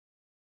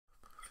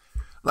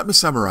Let me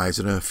summarize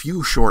in a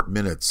few short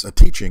minutes a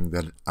teaching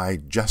that I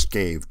just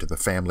gave to the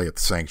family at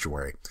the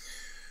sanctuary.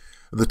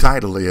 The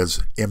title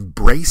is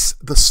Embrace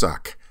the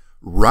Suck,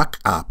 Ruck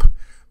Up,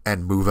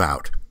 and Move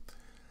Out.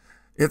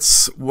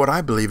 It's what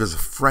I believe is a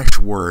fresh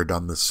word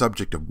on the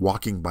subject of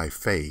walking by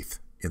faith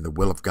in the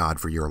will of God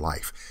for your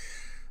life.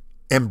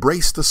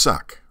 Embrace the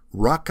suck,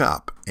 ruck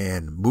up,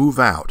 and move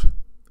out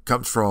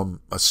comes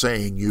from a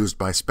saying used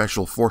by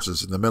special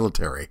forces in the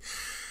military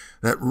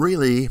that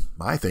really,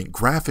 I think,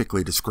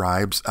 graphically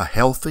describes a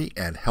healthy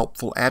and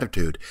helpful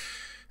attitude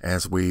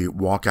as we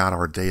walk out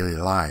our daily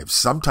lives.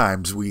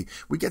 Sometimes we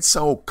get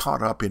so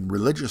caught up in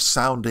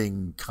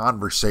religious-sounding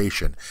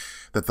conversation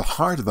that the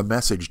heart of the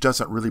message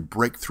doesn't really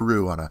break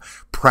through on a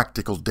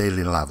practical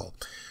daily level.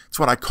 It's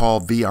what I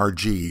call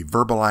VRG,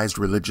 verbalized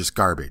religious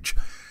garbage.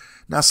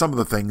 Now, some of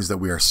the things that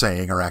we are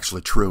saying are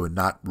actually true and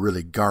not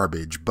really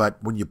garbage, but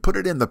when you put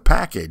it in the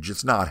package,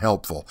 it's not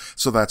helpful,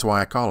 so that's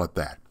why I call it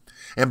that.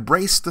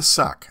 Embrace the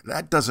suck.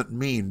 That doesn't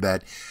mean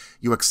that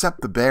you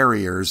accept the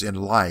barriers in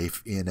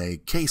life in a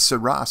que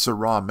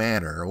sera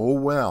manner. Oh,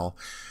 well,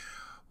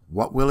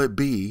 what will it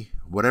be?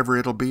 Whatever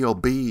it'll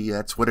be.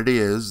 That's what it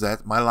is.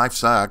 That my life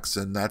sucks,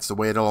 and that's the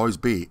way it'll always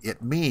be.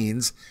 It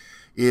means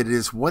it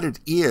is what it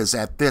is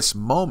at this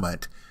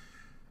moment,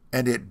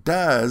 and it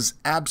does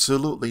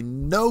absolutely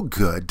no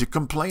good to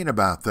complain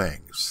about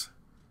things.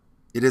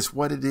 It is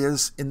what it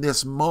is in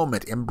this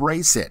moment.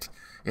 Embrace it.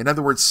 In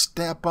other words,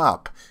 step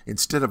up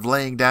instead of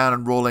laying down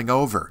and rolling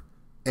over.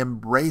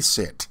 Embrace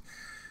it.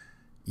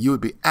 You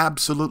would be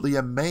absolutely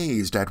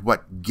amazed at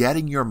what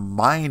getting your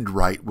mind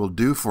right will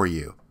do for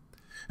you.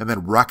 And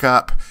then ruck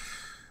up.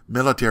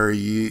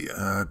 Military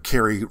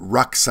carry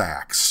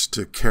rucksacks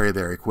to carry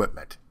their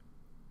equipment.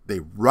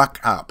 They ruck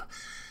up.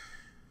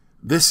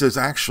 This is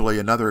actually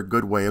another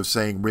good way of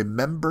saying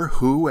remember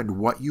who and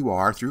what you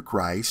are through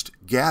Christ,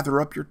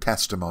 gather up your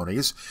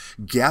testimonies,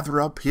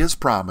 gather up His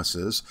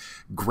promises,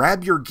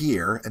 grab your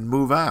gear, and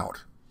move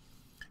out.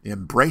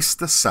 Embrace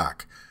the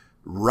suck,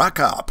 ruck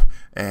up,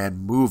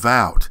 and move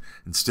out,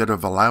 instead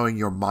of allowing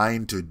your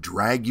mind to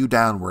drag you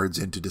downwards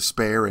into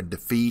despair and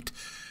defeat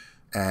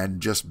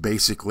and just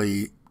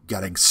basically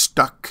getting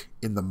stuck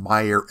in the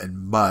mire and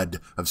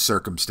mud of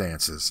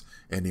circumstances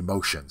and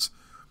emotions.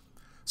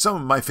 Some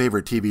of my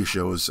favorite TV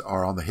shows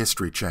are on the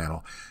History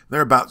Channel.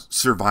 They're about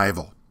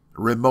survival,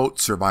 remote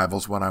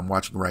survivals, what I'm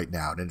watching right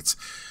now. And it's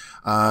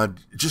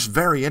just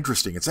very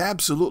interesting. It's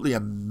absolutely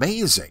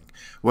amazing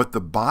what the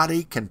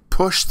body can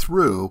push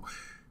through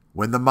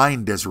when the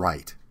mind is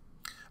right.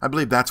 I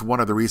believe that's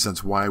one of the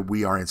reasons why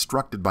we are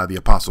instructed by the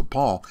Apostle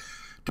Paul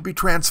to be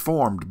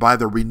transformed by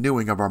the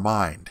renewing of our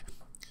mind.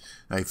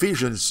 Now,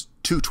 Ephesians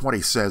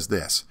 2:20 says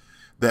this,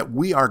 that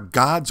we are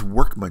God's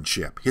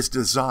workmanship, His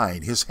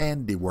design, His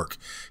handiwork,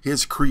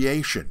 His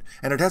creation,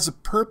 and it has a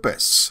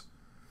purpose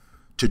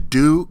to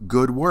do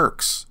good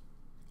works,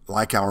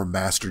 like our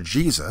Master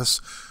Jesus,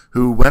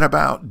 who went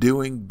about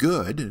doing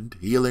good and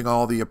healing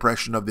all the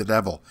oppression of the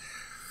devil.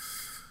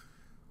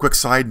 Quick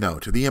side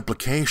note, the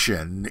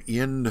implication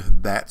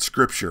in that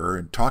scripture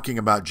and talking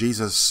about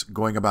Jesus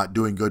going about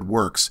doing good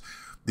works,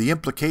 the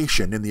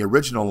implication in the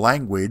original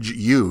language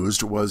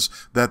used was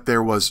that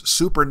there was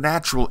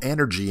supernatural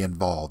energy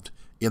involved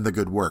in the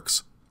good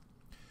works.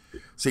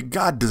 See,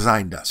 God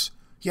designed us.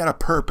 He had a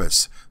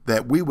purpose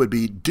that we would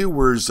be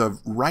doers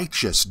of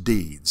righteous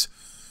deeds,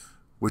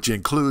 which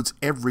includes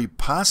every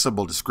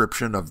possible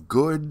description of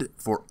good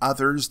for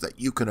others that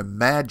you can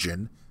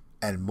imagine,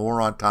 and more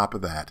on top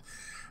of that.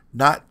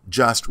 Not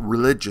just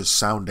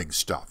religious-sounding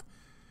stuff.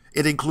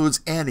 It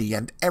includes any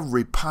and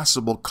every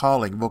possible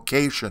calling,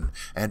 vocation,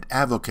 and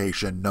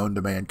avocation known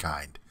to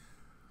mankind.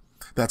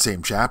 That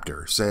same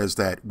chapter says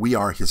that we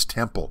are His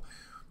temple.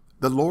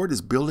 The Lord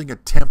is building a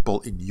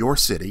temple in your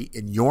city,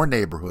 in your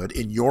neighborhood,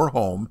 in your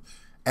home,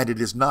 and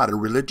it is not a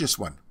religious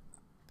one.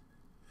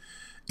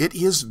 It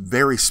is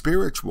very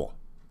spiritual,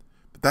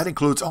 but that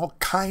includes all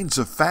kinds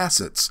of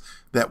facets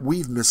that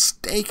we've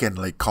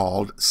mistakenly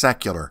called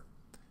secular.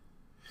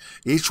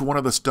 Each one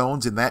of the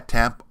stones in that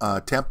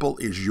temple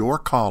is your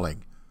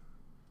calling.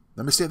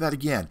 Let me say that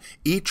again.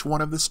 Each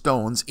one of the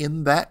stones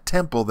in that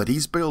temple that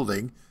He's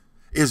building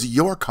is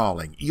your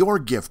calling, your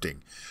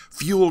gifting,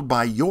 fueled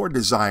by your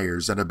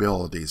desires and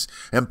abilities,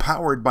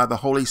 empowered by the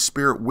Holy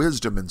Spirit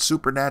wisdom and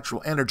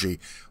supernatural energy,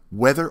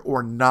 whether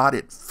or not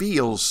it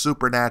feels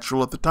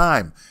supernatural at the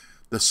time.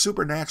 The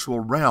supernatural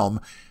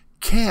realm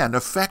can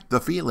affect the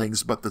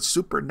feelings, but the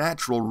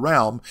supernatural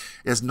realm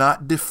is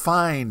not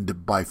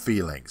defined by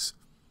feelings.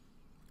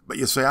 But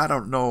you say, I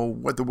don't know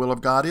what the will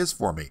of God is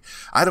for me.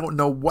 I don't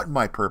know what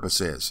my purpose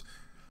is.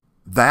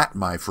 That,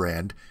 my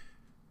friend,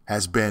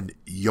 has been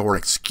your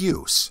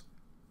excuse,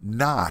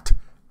 not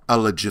a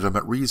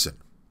legitimate reason.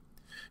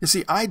 You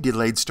see, I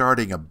delayed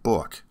starting a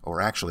book, or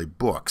actually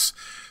books,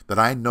 that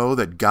I know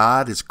that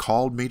God has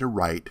called me to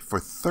write for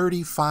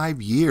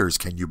 35 years,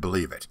 can you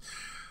believe it?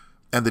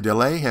 And the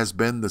delay has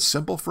been the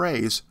simple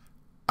phrase,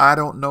 I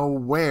don't know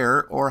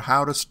where or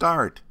how to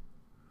start.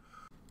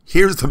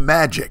 Here's the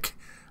magic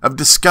of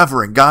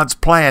discovering God's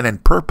plan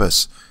and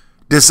purpose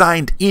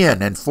designed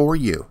in and for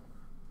you.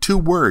 2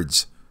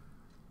 words.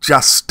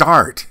 Just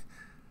start.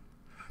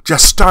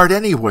 Just start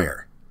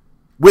anywhere.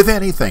 With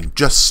anything.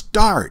 Just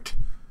start.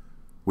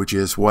 Which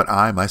is what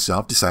I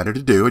myself decided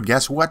to do. And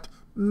guess what?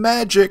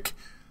 Magic.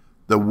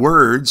 The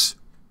words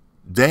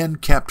then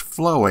kept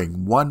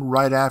flowing, one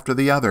right after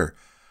the other.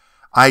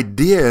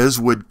 Ideas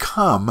would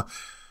come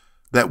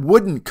that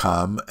wouldn't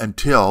come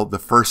until the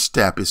first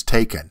step is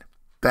taken.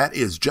 That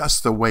is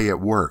just the way it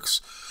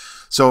works.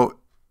 So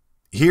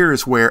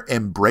here's where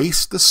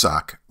embrace the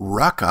suck,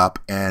 ruck up,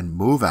 and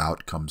move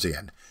out comes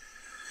in.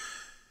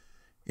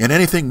 In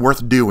anything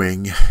worth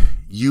doing,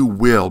 you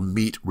will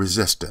meet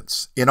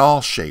resistance in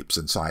all shapes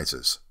and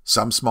sizes,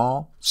 some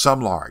small,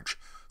 some large,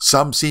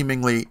 some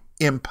seemingly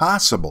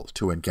impossible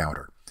to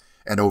encounter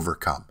and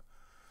overcome.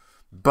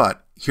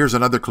 But here's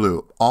another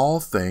clue. All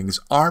things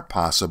are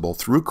possible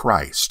through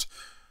Christ.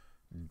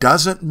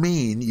 Doesn't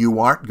mean you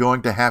aren't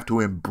going to have to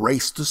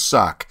embrace the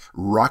suck,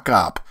 ruck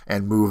up,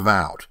 and move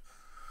out.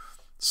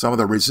 Some of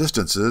the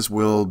resistances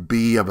will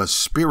be of a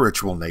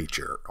spiritual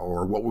nature,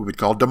 or what we would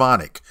call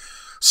demonic.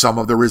 Some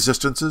of the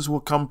resistances will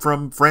come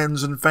from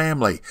friends and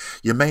family.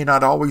 You may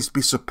not always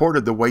be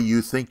supported the way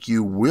you think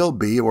you will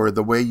be or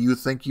the way you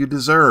think you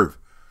deserve.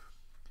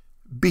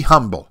 Be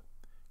humble.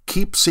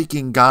 Keep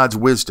seeking God's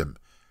wisdom.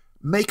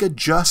 Make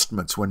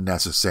adjustments when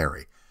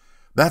necessary.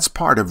 That's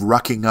part of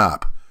rucking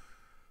up.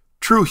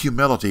 True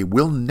humility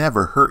will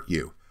never hurt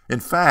you. In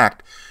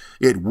fact,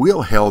 it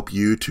will help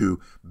you to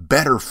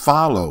better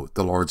follow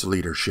the Lord's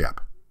leadership.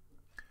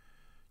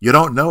 You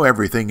don't know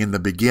everything in the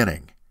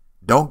beginning.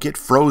 Don't get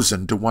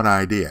frozen to one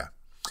idea.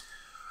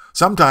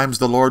 Sometimes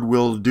the Lord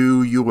will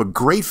do you a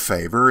great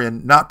favor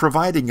in not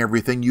providing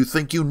everything you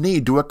think you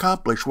need to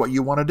accomplish what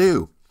you want to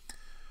do.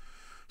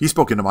 He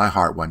spoke into my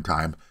heart one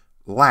time,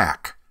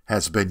 lack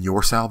has been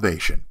your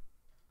salvation.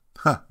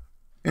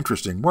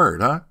 Interesting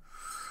word, huh?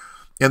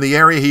 In the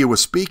area he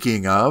was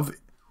speaking of,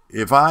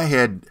 if I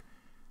had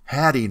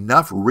had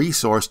enough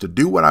resource to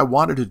do what I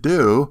wanted to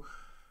do,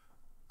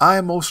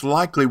 I most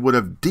likely would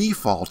have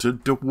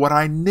defaulted to what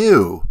I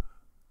knew,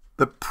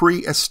 the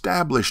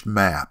pre-established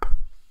map.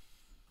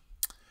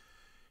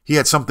 He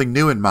had something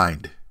new in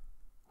mind,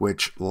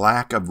 which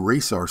lack of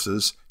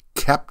resources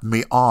kept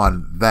me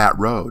on that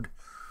road.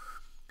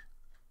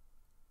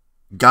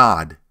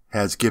 God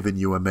has given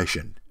you a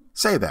mission.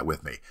 Say that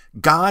with me.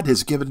 God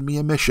has given me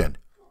a mission.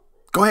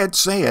 Go ahead,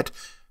 say it.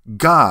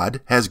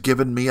 God has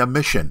given me a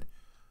mission.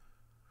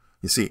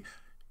 You see,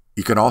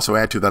 you can also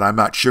add to that, I'm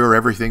not sure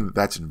everything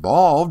that's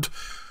involved,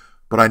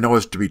 but I know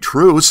it's to be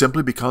true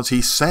simply because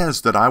he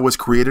says that I was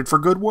created for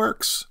good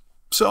works.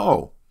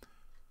 So,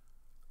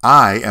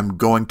 I am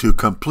going to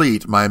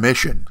complete my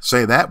mission.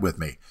 Say that with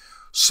me.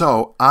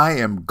 So, I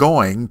am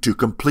going to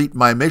complete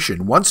my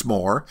mission. Once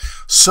more,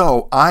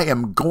 so I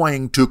am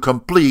going to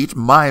complete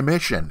my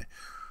mission.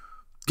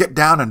 Get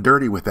down and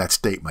dirty with that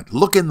statement.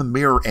 Look in the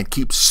mirror and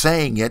keep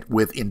saying it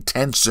with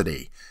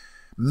intensity.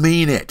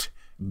 Mean it.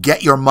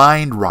 Get your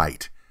mind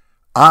right.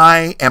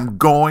 I am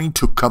going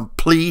to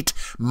complete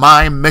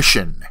my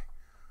mission.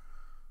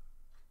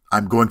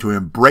 I'm going to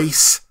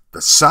embrace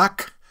the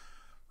suck,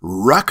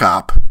 ruck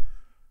up,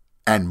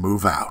 and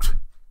move out.